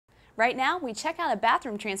Right now, we check out a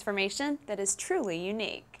bathroom transformation that is truly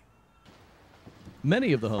unique.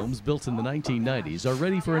 Many of the homes built in the 1990s are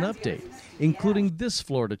ready for an update, including this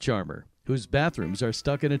Florida charmer, whose bathrooms are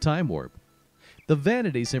stuck in a time warp. The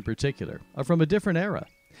Vanities in particular are from a different era,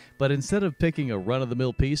 but instead of picking a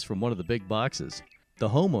run-of-the-mill piece from one of the big boxes, the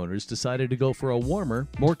homeowners decided to go for a warmer,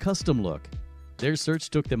 more custom look. Their search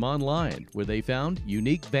took them online, where they found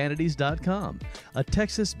uniquevanities.com, a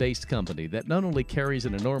Texas-based company that not only carries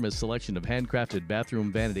an enormous selection of handcrafted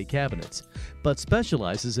bathroom vanity cabinets, but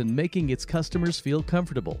specializes in making its customers feel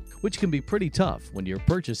comfortable, which can be pretty tough when you're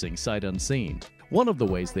purchasing sight unseen. One of the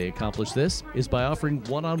ways they accomplish this is by offering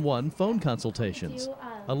one-on-one phone consultations.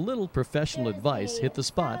 A little professional advice hit the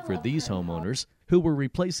spot for these homeowners who were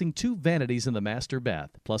replacing 2 vanities in the master bath,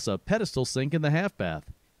 plus a pedestal sink in the half bath.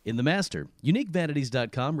 In the master,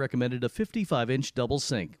 uniquevanities.com recommended a 55-inch double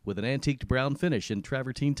sink with an antiqued brown finish and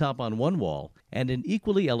travertine top on one wall and an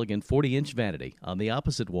equally elegant 40-inch vanity on the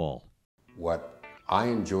opposite wall. What I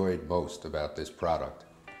enjoyed most about this product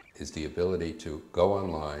is the ability to go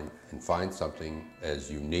online and find something as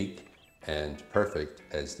unique and perfect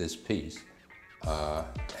as this piece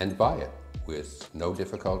and buy it with no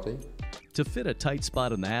difficulty. To fit a tight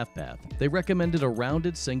spot in the half bath, they recommended a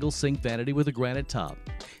rounded single sink vanity with a granite top.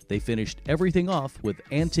 They finished everything off with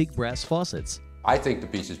antique brass faucets. I think the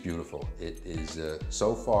piece is beautiful. It is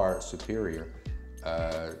so far superior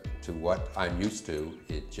to what I'm used to.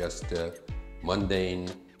 It just mundane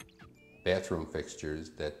bathroom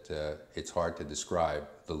fixtures that it's hard to describe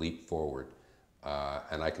the leap forward.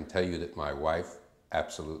 And I can tell you that my wife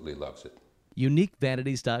absolutely loves it.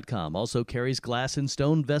 UniqueVanities.com also carries glass and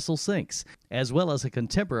stone vessel sinks, as well as a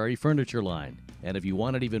contemporary furniture line. And if you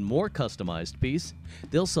want an even more customized piece,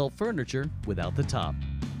 they'll sell furniture without the top.